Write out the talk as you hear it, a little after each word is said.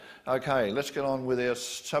Okay, let's get on with our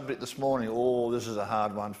subject this morning. Oh, this is a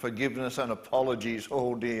hard one. Forgiveness and apologies.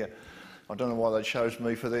 Oh dear. I don't know why they chose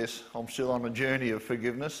me for this. I'm still on a journey of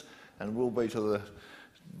forgiveness and will be till the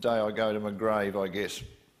day I go to my grave, I guess.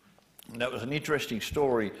 And that was an interesting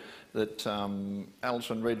story that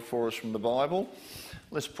Alison read for us from the Bible.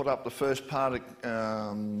 Let's put up the first part.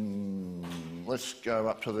 Let's go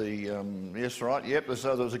up to the... yes, right, yep.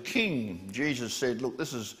 So there was a king. Jesus said, look,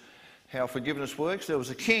 this is how forgiveness works. There was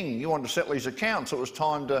a king. He wanted to settle his accounts. So it was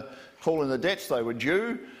time to call in the debts they were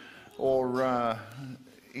due, or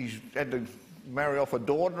he had to marry off a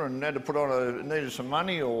daughter and had to put on needed some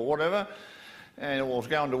money or whatever. And was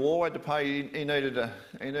going to war, had to pay. He needed a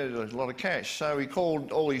lot of cash. So he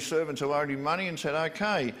called all his servants who owed him money and said,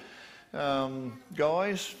 "Okay,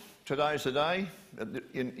 guys, today's the day.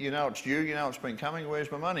 You know it's due. You know it's been coming.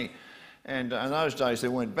 Where's my money?" And in those days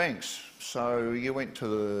there weren't banks, so you went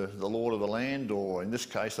to the lord of the land, or in this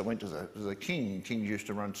case they went to the king. Kings used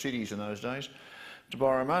to run cities in those days to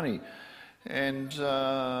borrow money. And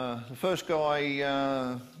the first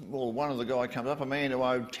guy, one of the guy comes up, a man who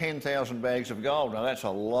owed 10,000 bags of gold. Now that's a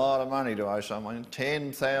lot of money to owe someone,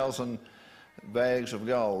 10,000 bags of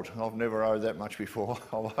gold. I've never owed that much before.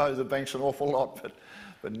 I've owed the banks an awful lot,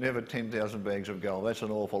 but never 10,000 bags of gold. That's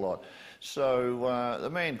an awful lot. So the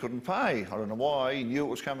man couldn't pay. I don't know why. He knew it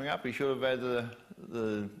was coming up. He should have had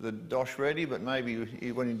the dosh ready, but maybe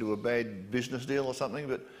he went into a bad business deal or something,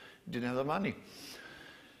 but didn't have the money.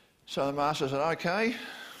 So the master said, "Okay,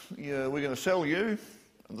 we're going to sell you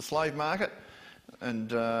on the slave market,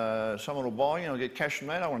 and someone will buy you, and I'll get cash from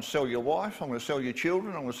that. I want to sell your wife, I'm going to sell your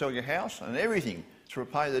children, I'm going to sell your house, and everything to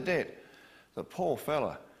repay the debt." The poor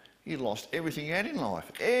fella, he lost everything he had in life.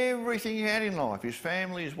 Everything he had in life. His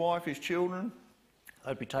family, his wife, his children.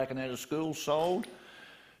 They'd be taken out of school, sold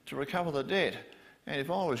to recover the debt. And if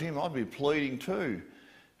I was him, I'd be pleading too,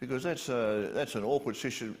 because that's an awkward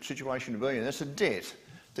situation to be in. That's a debt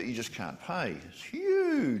that you just can't pay. It's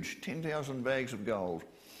huge, 10,000 bags of gold.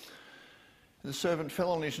 The servant fell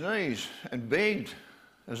on his knees and begged,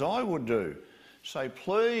 as I would do, say,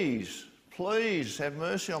 "Please, please have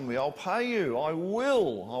mercy on me. I'll pay you. I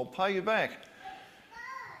will. I'll pay you back."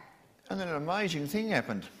 And then an amazing thing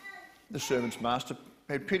happened. The servant's master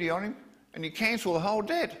had pity on him and he cancelled the whole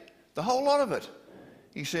debt, the whole lot of it.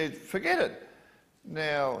 He said, "Forget it."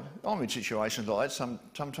 Now, I'm in situations like that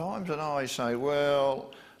sometimes, and I say,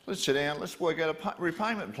 "Well, let's sit down, let's work out a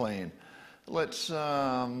repayment plan.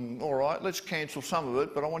 All right, let's cancel some of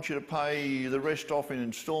it, but I want you to pay the rest off in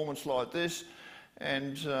instalments like this."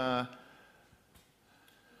 And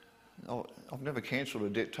I've never cancelled a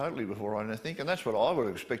debt totally before, I don't think, and that's what I would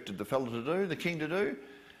have expected the fella to do, the king to do.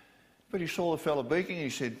 But he saw the fella beaking and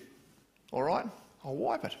he said, "All right, I'll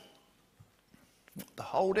wipe it. The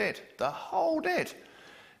whole debt, the whole debt."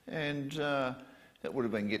 And that would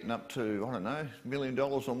have been getting up to, I don't know, $1 million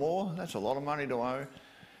or more. That's a lot of money to owe.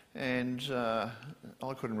 And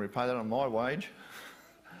I couldn't repay that on my wage.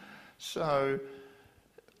 So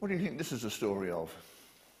what do you think this is a story of?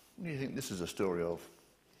 What do you think this is a story of?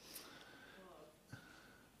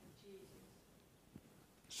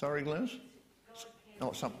 Sorry, Glenys?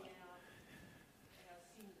 Oh, something.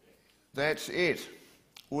 That's it.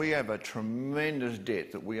 We have a tremendous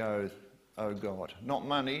debt that we owe God. Not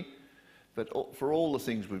money, but for all the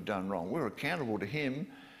things we've done wrong. We're accountable to Him,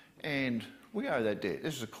 and we owe that debt.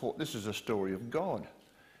 This is a story of God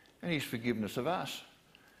and His forgiveness of us.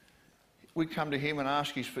 We come to Him and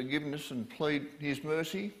ask His forgiveness and plead His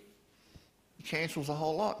mercy. He cancels the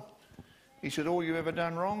whole lot. He said, "All you've ever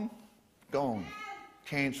done wrong, gone,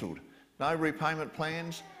 cancelled. No repayment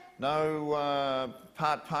plans, no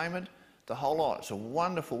part payment. The whole lot." It's a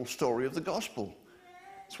wonderful story of the gospel.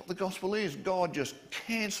 It's what the gospel is. God just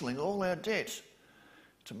cancelling all our debts.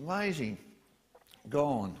 It's amazing.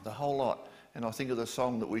 Gone, the whole lot. And I think of the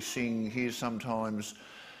song that we sing here sometimes.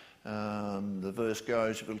 The verse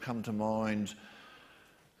goes, if it'll come to mind,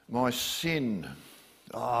 "My sin,"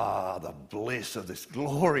 the bliss of this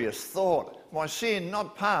glorious thought. My sin,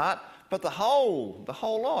 not part, but the whole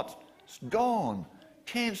lot. It's gone,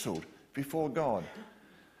 cancelled before God.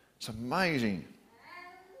 It's amazing.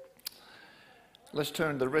 Let's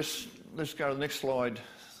turn to the rest. Let's go to the next slide.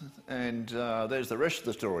 And there's the rest of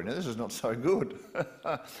the story. Now, this is not so good.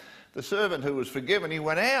 The servant who was forgiven, he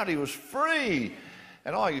went out, he was free.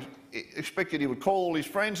 And I expected he would call all his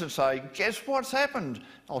friends and say, "Guess what's happened?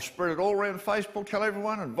 I'll spread it all around Facebook, tell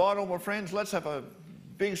everyone, invite all my friends, let's have a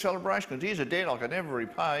big celebration, because here's a debt I could never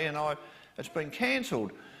repay and it's been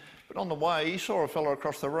cancelled." But on the way, he saw a fellow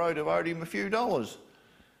across the road who owed him a few dollars.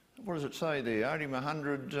 What does it say there? Owed him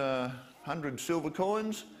 100 silver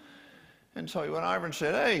coins. And so he went over and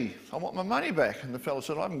said, hey, I want my money back. And the fellow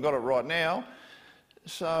said, I haven't got it right now.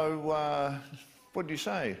 So what did you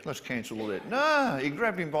say? Let's cancel the debt. No, he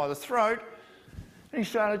grabbed him by the throat and he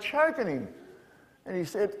started choking him. And he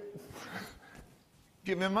said,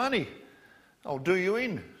 give me money. I'll do you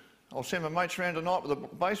in. I'll send my mates around tonight with the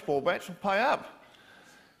baseball bats and pay up.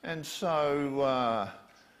 And so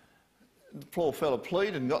the poor fella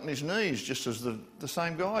pleaded and got on his knees, just as the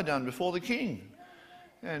same guy done before the king.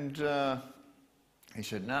 And he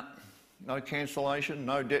said, nah, no cancellation,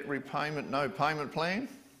 no debt repayment, no payment plan.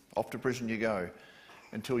 Off to prison you go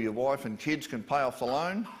until your wife and kids can pay off the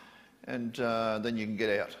loan, and then you can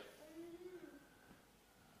get out.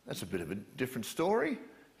 That's a bit of a different story,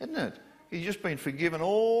 isn't it? He's just been forgiven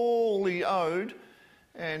all he owed,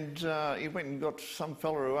 and he went and got some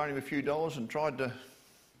fella who owed him a few dollars and tried to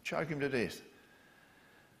choke him to death.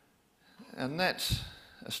 And that's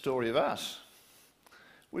a story of us.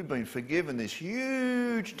 We've been forgiven this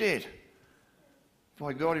huge debt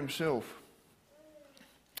by God himself.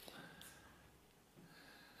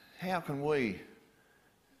 How can we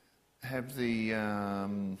have the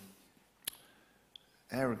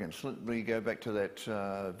arrogance? Let me go back to that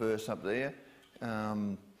verse up there.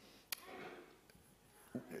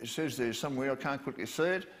 It says there somewhere, I can't quickly see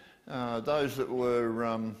it, those that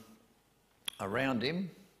were around him,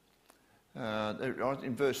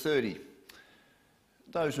 in verse 30,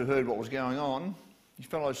 those who heard what was going on, his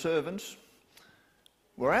fellow servants,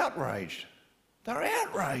 were outraged. They were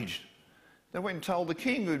outraged. They went and told the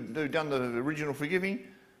king who'd done the original forgiving,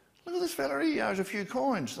 look at this fella, he owes a few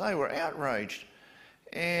coins. They were outraged.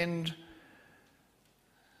 And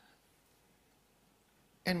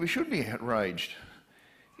we should be outraged.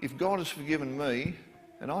 If God has forgiven me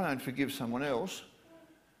and I don't forgive someone else,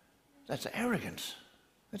 that's arrogance.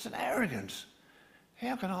 That's an arrogance.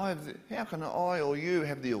 How can I or you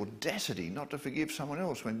have the audacity not to forgive someone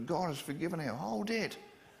else when God has forgiven our whole debt,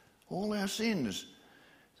 all our sins?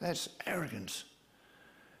 That's arrogance.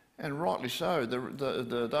 And rightly so.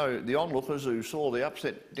 The onlookers who saw the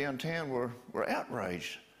upset downtown were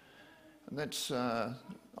outraged. And that's, I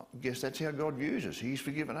guess that's how God views us. He's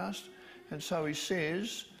forgiven us. And so he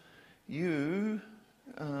says, we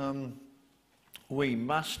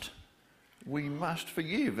must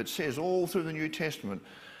forgive. It says all through the New Testament.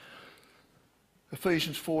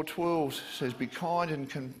 Ephesians 4:12 says, be kind and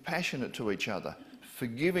compassionate to each other,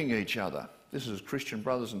 forgiving each other. This is Christian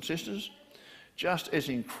brothers and sisters. Just as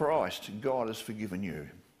in Christ, God has forgiven you.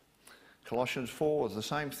 Colossians 4 is the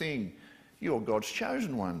same thing. You're God's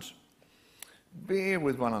chosen ones. Bear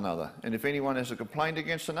with one another. And if anyone has a complaint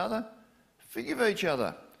against another, forgive each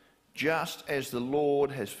other. Just as the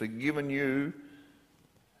Lord has forgiven you,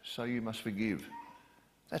 so you must forgive.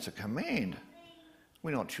 That's a command.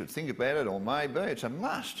 We not should think about it, or maybe. It's a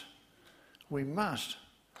must. We must.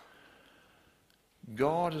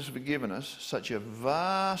 God has forgiven us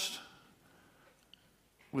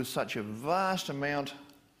with such a vast amount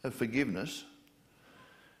of forgiveness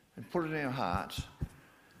and put it in our hearts,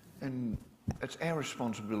 and it's our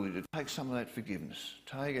responsibility to take some of that forgiveness,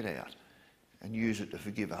 take it out and use it to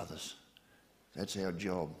forgive others. That's our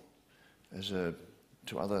job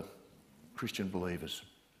to other Christian believers.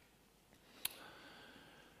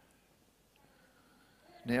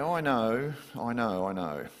 Now I know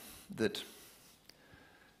that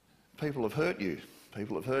people have hurt you.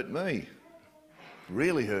 People have hurt me.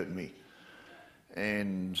 Really hurt me.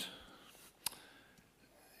 And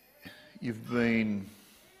you've been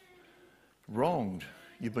wronged.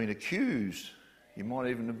 You've been accused. You might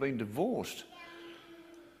even have been divorced.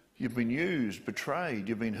 You've been used, betrayed.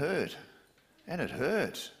 You've been hurt. And it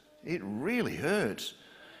hurts. It really hurts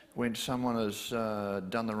when someone has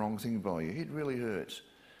done the wrong thing by you. It really hurts.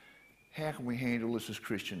 How can we handle this as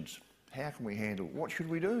Christians? How can we handle it? What should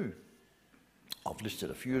we do? I've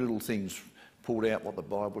listed a few little things, pulled out what the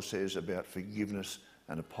Bible says about forgiveness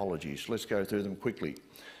and apologies. Let's go through them quickly.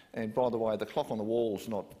 And by the way, the clock on the wall's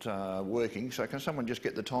not working, so can someone just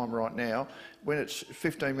get the time right now? When it's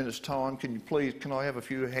 15 minutes time, can I have a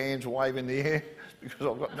few hands wave in the air? Because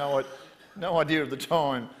I've got no idea of the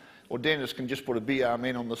time. Or Dennis can just put a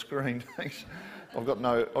BRMN on the screen. Thanks. I've got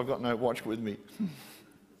no watch with me.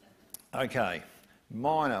 Okay,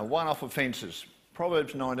 minor, one-off offences.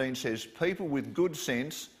 Proverbs 19 says, people with good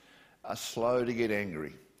sense are slow to get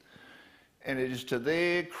angry. And it is to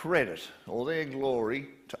their credit or their glory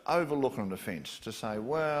to overlook an offence, to say,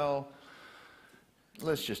 well,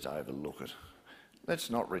 let's just overlook it. Let's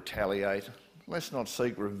not retaliate. Let's not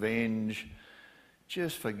seek revenge.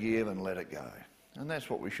 Just forgive and let it go. And that's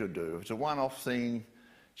what we should do. If it's a one-off thing,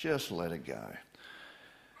 just let it go.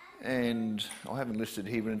 And I haven't listed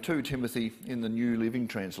here, but in 2 Timothy, in the New Living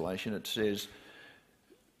Translation, it says,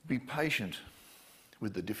 be patient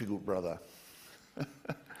with the difficult brother.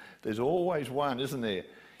 There's always one, isn't there?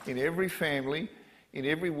 In every family, in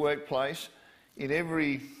every workplace, in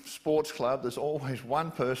every sports club, there's always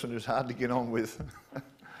one person who's hard to get on with.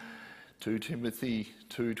 2 Timothy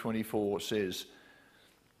 2:24 says,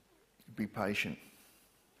 be patient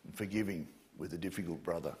and forgiving with a difficult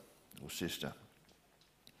brother or sister.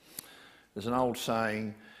 There's an old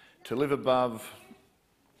saying, to live above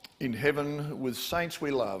in heaven with saints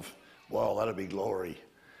we love, well, that'll be glory.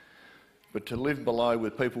 But to live below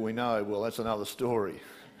with people we know, well, that's another story.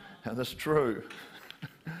 And that's true.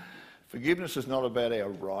 Forgiveness is not about our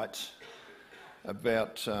rights,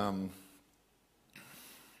 about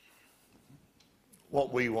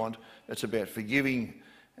what we want. It's about forgiving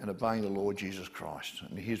and obeying the Lord Jesus Christ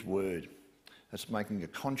and his word. It's making a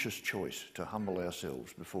conscious choice to humble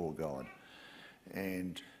ourselves before God.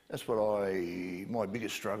 And that's what my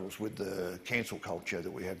biggest struggles with the cancel culture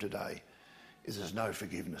that we have today is there's no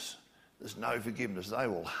forgiveness. There's no forgiveness. They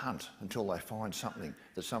will hunt until they find something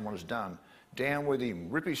that someone has done. Down with him,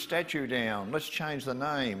 rip his statue down, let's change the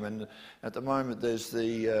name. And at the moment there's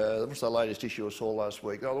what's the latest issue I saw last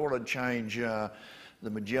week? I want to change the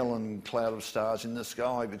Magellan cloud of stars in the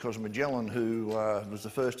sky because Magellan, who was the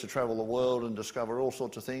first to travel the world and discover all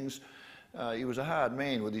sorts of things, he was a hard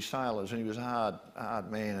man with his sailors, and he was a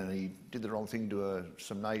hard man, and he did the wrong thing to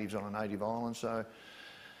some natives on a native island, so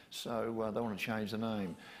they want to change the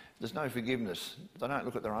name. There's no forgiveness. They don't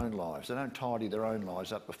look at their own lives. They don't tidy their own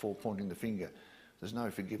lives up before pointing the finger. There's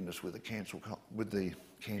no forgiveness with the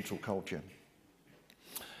cancel culture.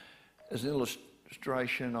 As an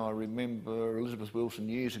illustration, I remember Elizabeth Wilson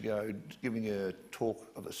years ago giving a talk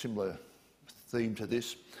of a similar theme to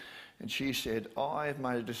this, and she said, I have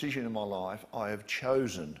made a decision in my life. I have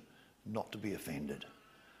chosen not to be offended.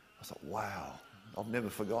 I thought, wow, I've never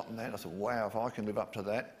forgotten that. I thought, wow, if I can live up to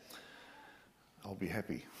that, I'll be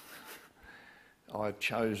happy. I've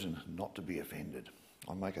chosen not to be offended.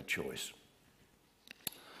 I make a choice.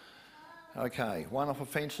 Okay, one-off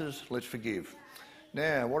offences, let's forgive.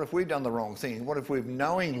 Now, what if we've done the wrong thing? What if we've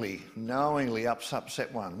knowingly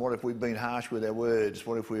upset one? What if we've been harsh with our words?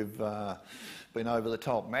 What if we've been over the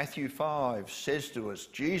top? Matthew 5 says to us,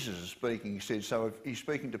 Jesus is speaking, he said, so if he's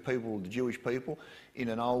speaking to people, the Jewish people, in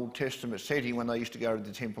an Old Testament setting when they used to go to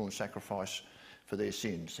the temple and sacrifice for their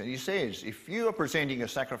sins. And he says, if you are presenting a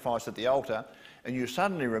sacrifice at the altar and you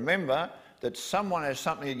suddenly remember that someone has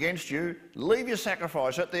something against you, leave your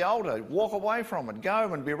sacrifice at the altar, walk away from it,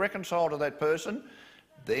 go and be reconciled to that person,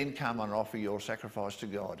 then come and offer your sacrifice to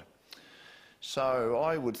God. So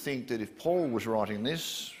I would think that if Paul was writing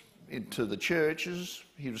this to the churches,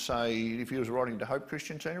 he would say, if he was writing to Hope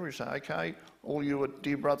Christian Centre, he'd say, okay, all you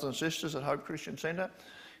dear brothers and sisters at Hope Christian Centre,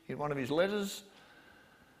 in one of his letters,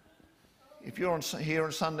 if you're here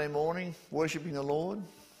on Sunday morning worshipping the Lord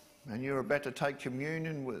and you're about to take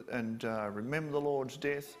communion and remember the Lord's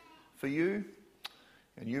death for you,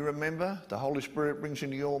 and you remember the Holy Spirit brings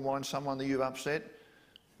into your mind someone that you've upset,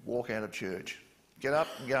 walk out of church. Get up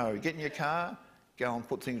and go. Get in your car, go and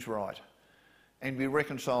put things right. And be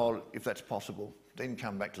reconciled if that's possible. Then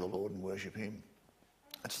come back to the Lord and worship him.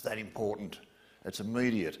 It's that important. It's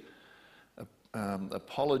immediate.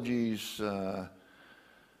 Apologies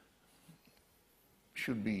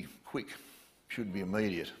should be quick, should be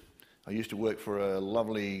immediate. I used to work for a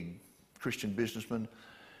lovely Christian businessman,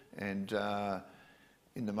 and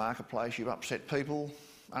in the marketplace you've upset people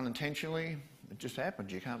unintentionally. It just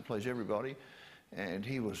happens. You can't please everybody. And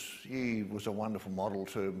he was a wonderful model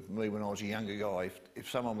to me when I was a younger guy. If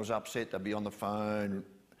someone was upset, they'd be on the phone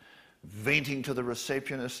venting to the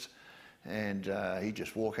receptionist, and he'd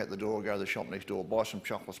just walk out the door, go to the shop next door, buy some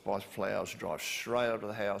chocolates, buy some flowers, drive straight up to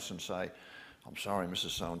the house and say, I'm sorry,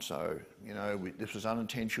 Mrs. So-and-so, you know, this was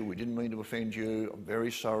unintentional, we didn't mean to offend you, I'm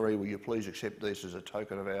very sorry, will you please accept this as a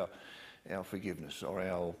token of our forgiveness, or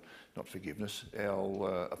our, not forgiveness,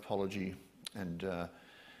 our apology, and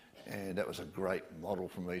that was a great model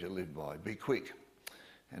for me to live by. Be quick.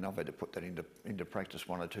 And I've had to put that into practice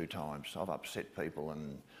one or two times. I've upset people,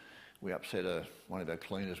 and we upset one of our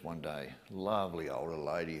cleaners one day, lovely older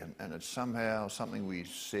lady, and it's somehow something we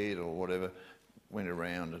said or whatever went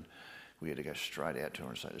around, and we had to go straight out to her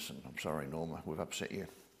and say, listen, I'm sorry, Norma, we've upset you.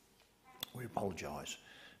 We apologise.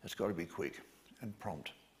 It's got to be quick and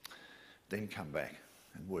prompt. Then come back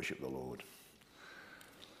and worship the Lord.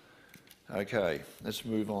 Okay, let's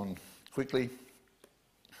move on quickly.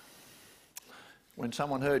 When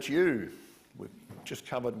someone hurts you, we've just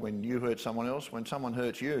covered when you hurt someone else. When someone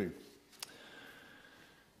hurts you,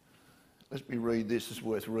 Let me read this, it's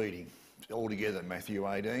worth reading. All together, Matthew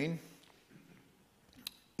 18.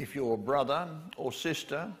 If your brother or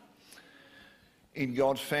sister in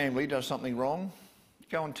God's family does something wrong,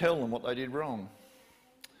 go and tell them what they did wrong.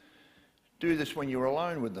 Do this when you're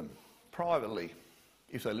alone with them, privately.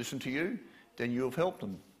 If they listen to you, then you have helped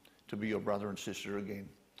them to be your brother and sister again.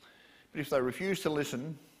 But if they refuse to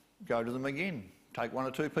listen, go to them again. Take 1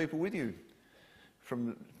 or 2 people with you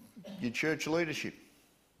from your church leadership,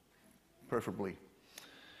 preferably.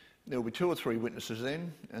 There will be 2 or 3 witnesses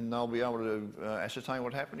then, and they'll be able to ascertain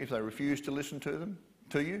what happened. If they refuse to listen to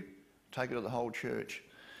you, take it to the whole church.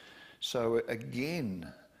 So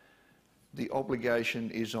again, the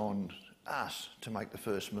obligation is on us to make the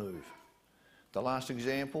first move. The last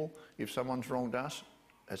example, if someone's wronged us,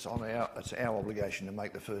 it's our obligation to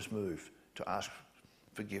make the first move, to ask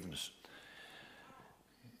forgiveness.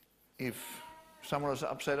 If someone has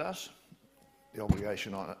upset us, the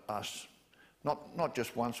obligation on us, not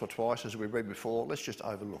just once or twice as we read before, let's just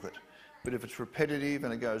overlook it. But if it's repetitive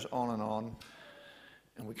and it goes on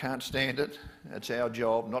and we can't stand it, it's our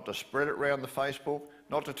job not to spread it around the Facebook,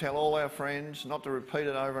 not to tell all our friends, not to repeat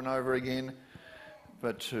it over and over again,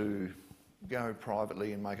 but to go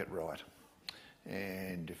privately and make it right.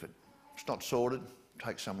 And if it's not sorted,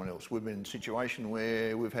 take someone else. We've been in a situation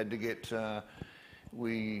where we've had to get,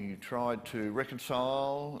 we tried to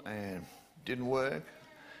reconcile and didn't work.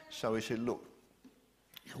 So we said, look,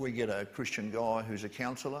 can we get a Christian guy who's a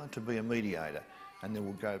counsellor to be a mediator? And then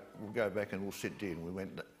we'll go back and we'll sit down.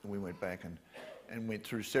 We went back and went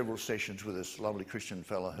through several sessions with this lovely Christian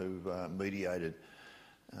fella who mediated.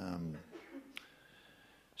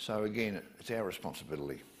 So again, it's our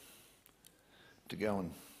responsibility to go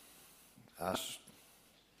and ask,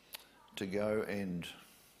 to go and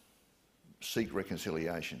seek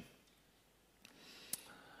reconciliation.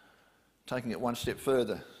 Taking it one step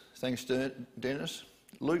further, thanks Dennis.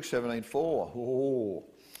 Luke 17:4.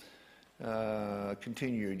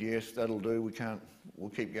 Continued, yes, that'll do. We'll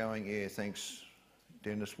keep going. Yeah, thanks,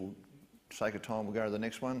 Dennis. We'll sake of time, we'll go to the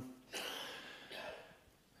next one.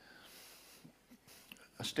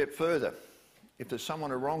 A step further, if there's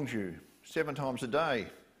someone who wrongs you 7 times a day,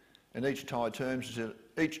 and each time turns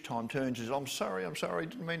is, I'm sorry,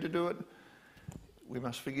 didn't mean to do it, we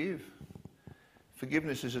must forgive.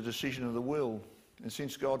 Forgiveness is a decision of the will, and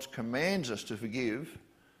since God commands us to forgive,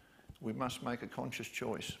 we must make a conscious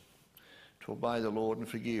choice to obey the Lord and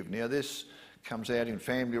forgive. Now this comes out in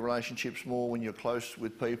family relationships more when you're close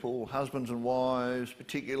with people, husbands and wives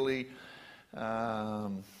particularly.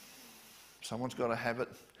 Someone's got a habit,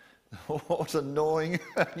 oh, it's annoying,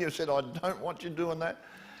 you said, I don't want you doing that,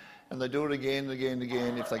 and they do it again and again and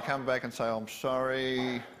again. If they come back and say, I'm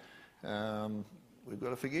sorry, we've got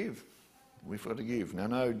to forgive. We've got to give. Now,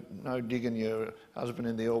 no digging your husband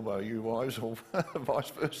in the elbow, you wives, or vice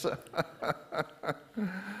versa.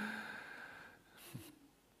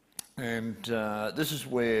 And this is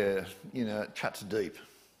where, it cuts deep,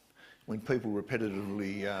 when people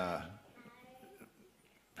repetitively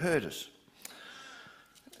hurt us.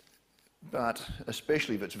 But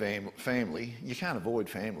especially if it's family, you can't avoid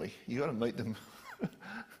family. You've got to meet them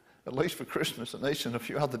at least for Christmas and Easter and a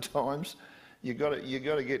few other times. You've got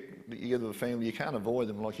to get together with family. You can't avoid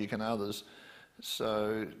them like you can others.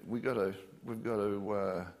 So we've got to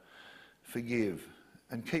forgive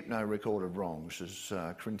and keep no record of wrongs, as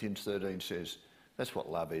Corinthians 13 says. That's what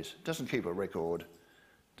love is. It doesn't keep a record.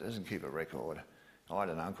 I had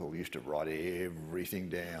an uncle who used to write everything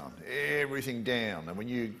down. And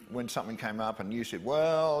when something came up and you said,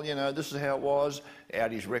 well, this is how it was, out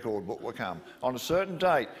his record book would come. On a certain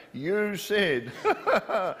date, you said,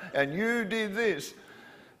 and you did this.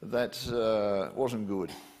 That wasn't good.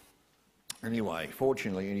 Anyway,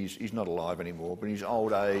 fortunately, and he's not alive anymore, but in his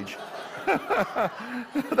old age,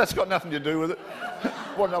 that's got nothing to do with it.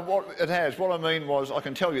 What it has, what I mean was, I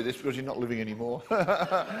can tell you this because he's not living anymore.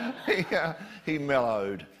 He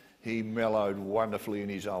mellowed wonderfully in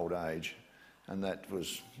his old age, and that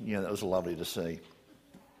was lovely to see.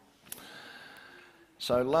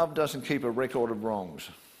 So love doesn't keep a record of wrongs,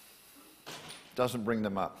 doesn't bring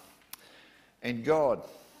them up, and God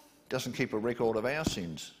doesn't keep a record of our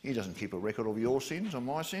sins. He doesn't keep a record of your sins or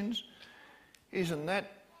my sins. Isn't that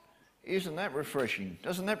refreshing?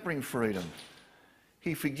 Doesn't that bring freedom?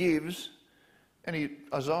 He forgives, and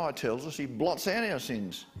Isaiah tells us he blots out our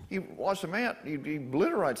sins. He wipes them out. He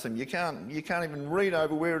obliterates them. You can't even read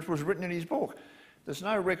over where it was written in his book. There's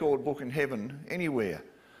no record book in heaven anywhere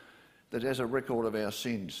that has a record of our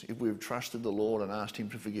sins if we've trusted the Lord and asked him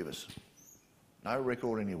to forgive us. No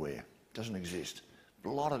record anywhere. Doesn't exist.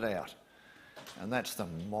 Blot it out. And that's the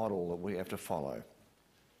model that we have to follow.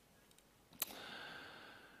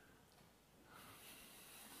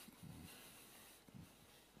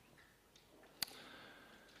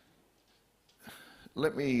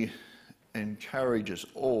 let me encourage us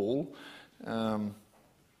all,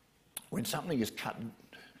 when something is cut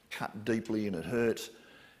deeply and it hurts,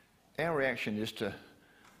 our reaction is to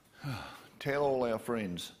tell all our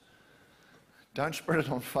friends. Don't spread it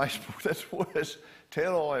on Facebook, that's worse.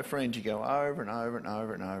 Tell all our friends. You go over and over and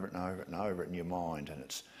over and over and over and over it in your mind,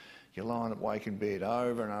 and you're lying awake in bed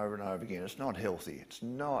over and over and over again. It's not healthy. It's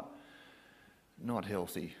not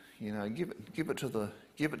healthy. You know, give it to the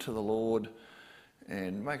Lord,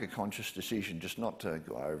 and make a conscious decision just not to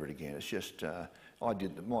go over it again. It's just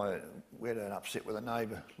we had an upset with a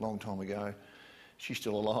neighbour a long time ago. She's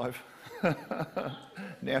still alive.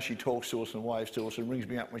 Now she talks to us and waves to us and rings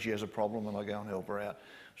me up when she has a problem, and I go and help her out.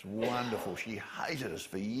 It's wonderful. She hated us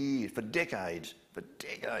for years, for decades.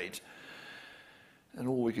 And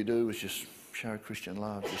all we could do was just show Christian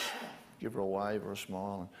love, just give her a wave or a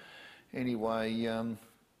smile. And anyway,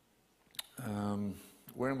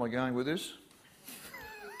 where am I going with this?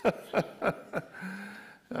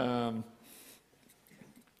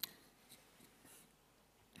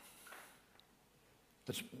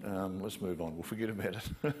 Let's move on. We'll forget about it.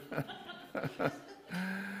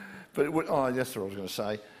 That's what I was going to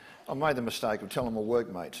say. I made the mistake of telling my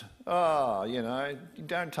workmates,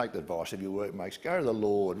 don't take the advice of your workmates. Go to the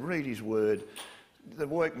Lord, read His Word. The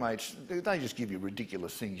workmates, they just give you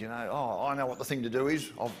ridiculous things, I know what the thing to do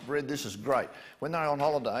is. I've read this, is great. When they're on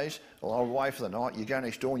holidays or away for the night, you go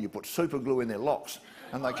next door and you put super glue in their locks,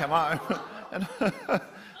 and they come home. And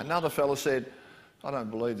another fella said, I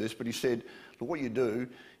don't believe this, but he said, look, what you do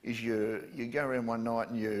is you go around one night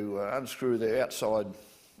and you unscrew the outside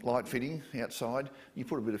light fitting outside, you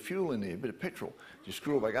put a bit of fuel in there, a bit of petrol, you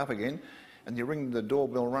screw it back up again, and you ring the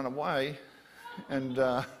doorbell, run away, and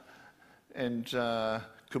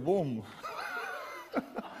kaboom.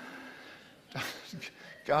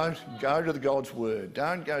 Go to the God's Word.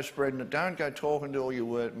 Don't go spreading it. Don't go talking to all your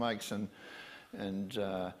workmates and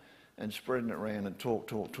spreading it around and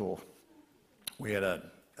talk. We had a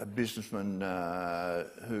businessman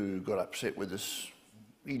who got upset with us.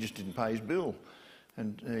 He just didn't pay his bill,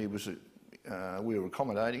 and we were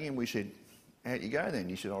accommodating him. We said, "Out you go then."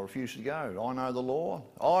 He said, "I refuse to go. I know the law.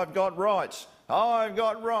 I've got rights. I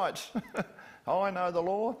know the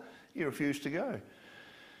law." He refused to go.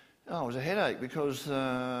 Oh, it was a headache because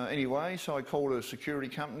anyway, so I called a security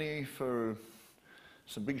company for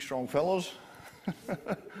some big strong fellas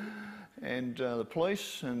and the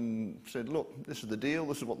police, and said, "Look, this is the deal.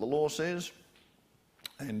 This is what the law says."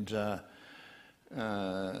 And it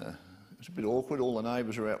was a bit awkward. All the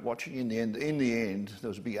neighbours were out watching. In the end, there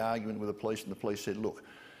was a big argument with the police, and the police said, "Look,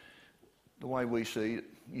 the way we see it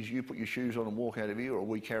is you put your shoes on and walk out of here, or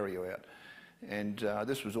we carry you out." And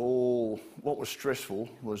this was all. What was stressful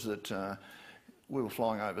was that we were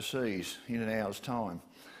flying overseas in an hour's time,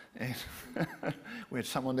 and we had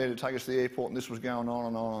someone there to take us to the airport, and this was going on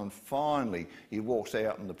and on. And finally, he walks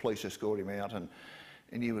out, and the police escort him out, and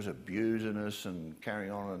he was abusing us and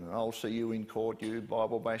carrying on. And I'll see you in court, you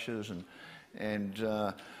Bible bashers, and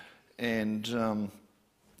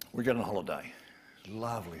we got on holiday.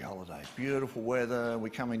 Lovely holiday, beautiful weather.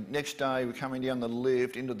 Next day, we're coming down the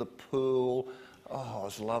lift into the pool. Oh, it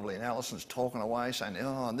was lovely. And Alison's talking away, saying,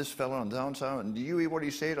 "Oh, and this fella and so-and-so, and do you hear what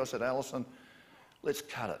he said?" I said, "Alison, let's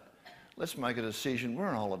cut it. Let's make a decision. We're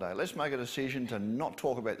on holiday. Let's make a decision to not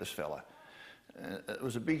talk about this fella." It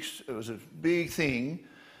was a big thing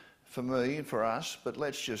for me and for us, but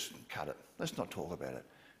let's just cut it. Let's not talk about it.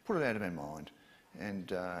 Put it out of our mind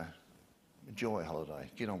and enjoy a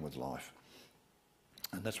holiday. Get on with life.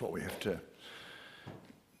 And that's what we have to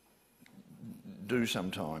do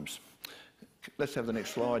sometimes. Let's have the next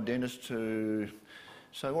slide, Dennis.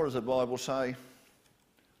 So what does the Bible say?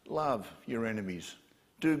 Love your enemies.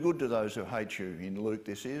 Do good to those who hate you. In Luke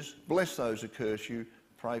this is. Bless those who curse you.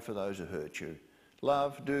 Pray for those who hurt you.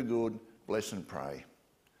 Love, do good, bless and pray.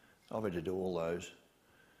 I've had to do all those.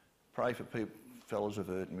 Pray for fellas who've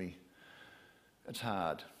hurt me. It's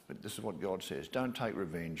hard, but this is what God says. Don't take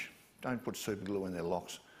revenge. Don't put super glue in their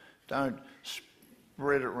locks. Don't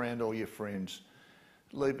spread it around all your friends.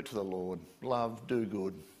 Leave it to the Lord. Love, do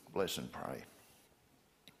good, bless and pray.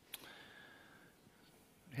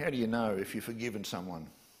 How do you know if you've forgiven someone?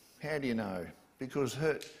 How do you know? Because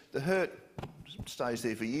the hurt stays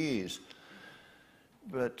there for years.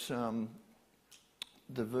 But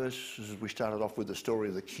the verses we started off with, the story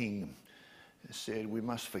of the king, said we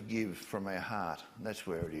must forgive from our heart. And that's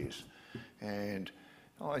where it is. And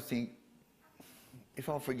I think if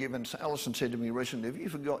I've forgiven, Alison said to me recently, have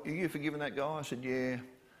you forgiven that guy? I said, yeah.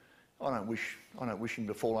 I don't wish him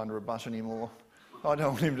to fall under a bus anymore. I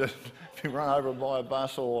don't want him to be run over by a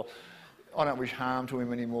bus, or I don't wish harm to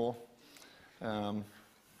him anymore.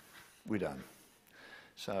 we're done.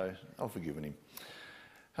 So I've forgiven him.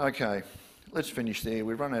 Okay, let's finish there.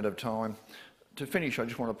 We've run out of time. To finish, I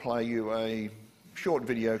just want to play you a short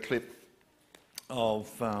video clip of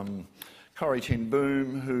Corrie ten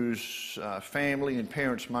Boom, whose family and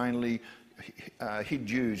parents mainly hid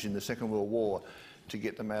Jews in the Second World War to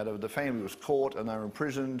get them out of. The family was caught and they were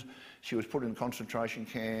imprisoned. She was put in a concentration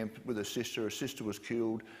camp with her sister. Her sister was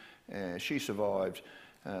killed. She survived.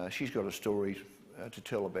 She's got a story to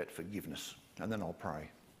tell about forgiveness. And then I'll pray.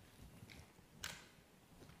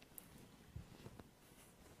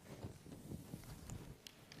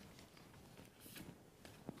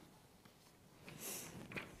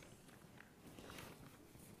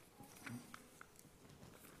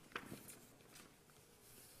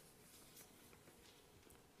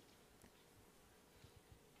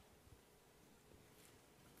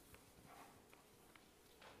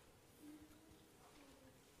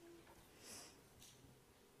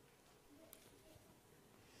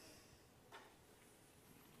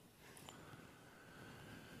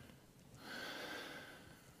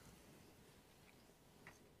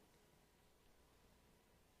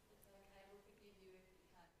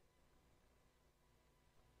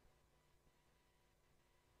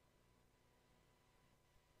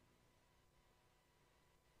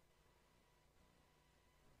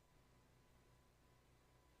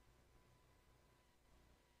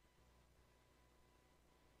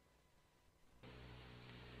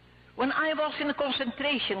 When I was in a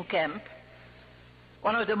concentration camp,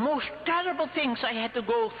 one of the most terrible things I had to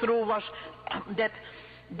go through was that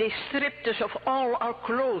they stripped us of all our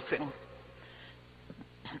clothing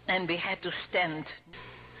and we had to stand.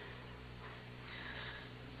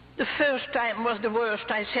 The first time was the worst.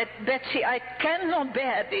 I said, Betsy, I cannot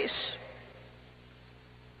bear this.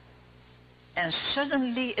 And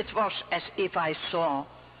suddenly it was as if I saw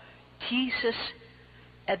Jesus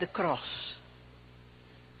at the cross.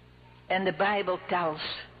 And the Bible tells,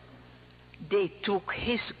 they took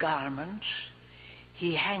his garments,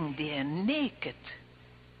 he hung there naked.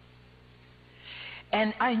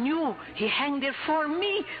 And I knew he hung there for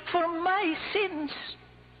me, for my sins.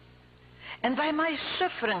 And by my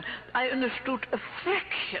suffering, I understood a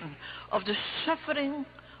fraction of the suffering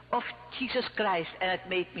of Jesus Christ. And it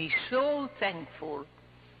made me so thankful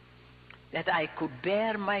that I could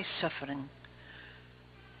bear my suffering.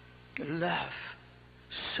 Love.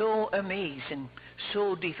 So amazing,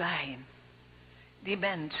 so divine,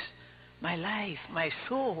 demands my life, my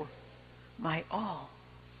soul, my all.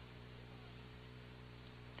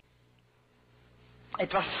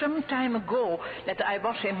 It was some time ago that I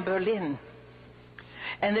was in Berlin,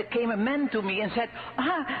 and there came a man to me and said,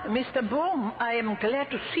 Mr. Boom, I am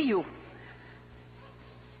glad to see you.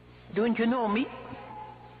 Don't you know me?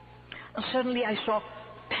 And suddenly I saw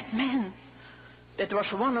that man. That was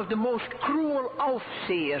one of the most cruel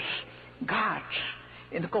Aufsehers, guards,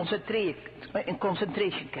 in the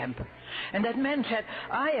concentration camp. And that man said,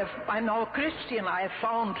 I'm now a Christian, I have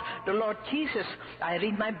found the Lord Jesus, I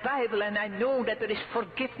read my Bible and I know that there is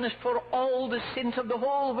forgiveness for all the sins of the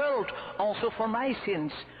whole world, also for my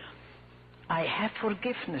sins. I have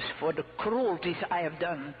forgiveness for the cruelties I have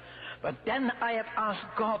done. But then I have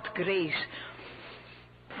asked God grace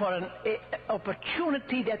for an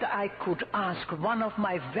opportunity that I could ask one of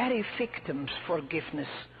my very victims forgiveness.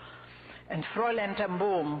 And Fräulein ten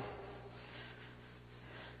Boom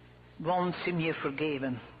wants him here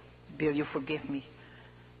forgiven. Will you forgive me?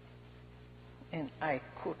 And I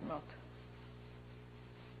could not.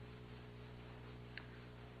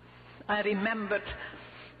 I remembered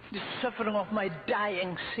the suffering of my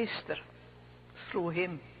dying sister through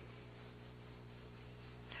him.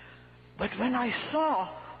 But when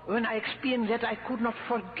I experienced that I could not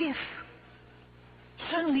forgive,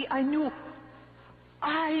 suddenly I knew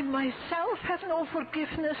I myself have no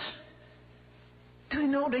forgiveness. Do you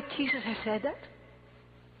know that Jesus has said that?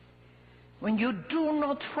 When you do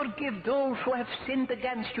not forgive those who have sinned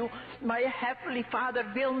against you, my heavenly Father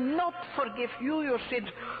will not forgive you your sins.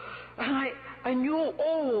 And I knew,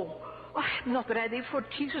 I'm not ready for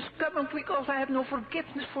Jesus coming because I have no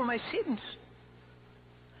forgiveness for my sins.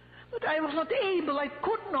 But I was not able,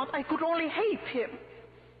 I could only hate him.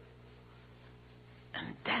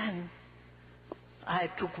 And then I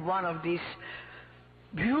took one of these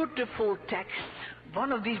beautiful texts,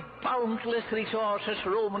 one of these boundless resources,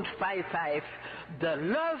 Romans 5:5. The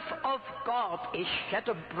love of God is shed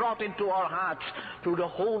abroad into our hearts through the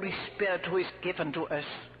Holy Spirit who is given to us.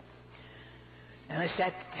 And I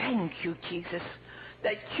said, thank you, Jesus,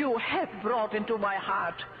 that you have brought into my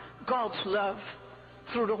heart God's love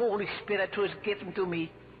through the Holy Spirit who is given to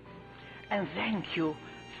me. And thank you,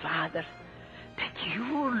 Father,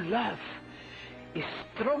 your love is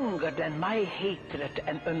stronger than my hatred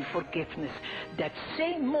and unforgiveness. That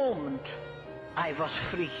same moment, I was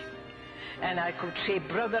free. And I could say,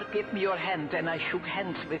 brother, give me your hand. And I shook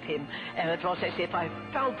hands with him. And it was as if I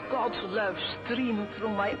felt God's love stream through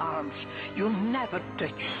my arms. You never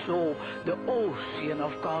touch so the ocean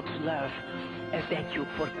of God's love as that you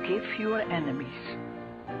forgive your enemies.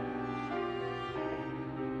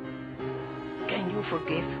 Can you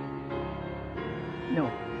forgive?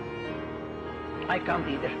 No. I can't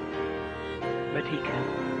either. But he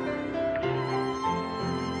can.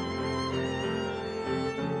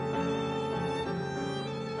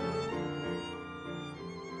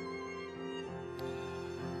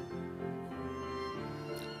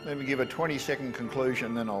 Let me give a 20-second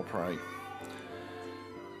conclusion, then I'll pray.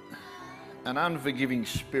 An unforgiving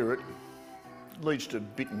spirit leads to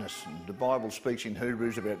bitterness. And the Bible speaks in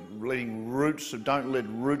Hebrews about don't let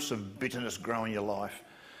roots of bitterness grow in your life.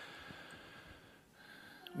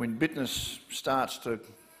 When bitterness starts to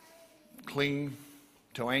cling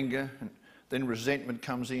to anger, and then resentment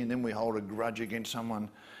comes in, then we hold a grudge against someone,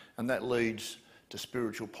 and that leads to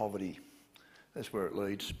spiritual poverty. That's where it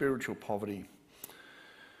leads, spiritual poverty.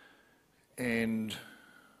 And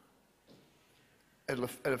it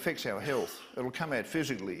affects our health. It'll come out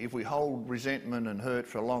physically. If we hold resentment and hurt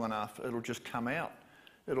for long enough, it'll just come out.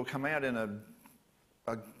 It'll come out in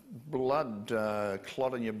a blood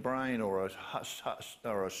clot in your brain, or a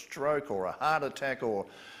stroke, or a heart attack, or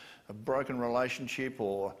a broken relationship,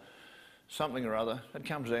 or something or other. It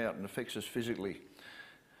comes out and affects us physically.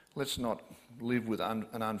 Let's not live with an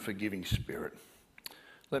unforgiving spirit.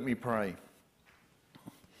 Let me pray.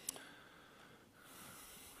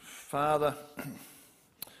 Father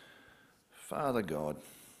God,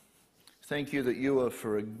 thank you that you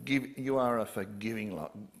are a forgiving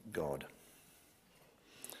God.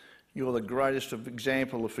 You're the greatest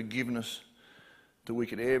example of forgiveness that we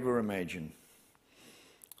could ever imagine.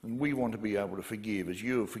 And we want to be able to forgive as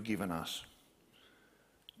you have forgiven us.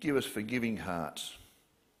 Give us forgiving hearts.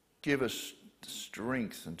 Give us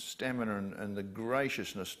strength and stamina and the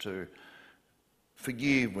graciousness to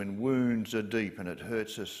forgive when wounds are deep and it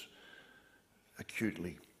hurts us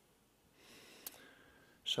acutely.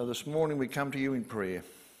 So this morning we come to you in prayer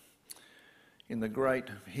in the great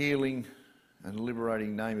healing and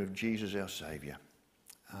liberating name of Jesus our Saviour.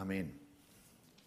 Amen.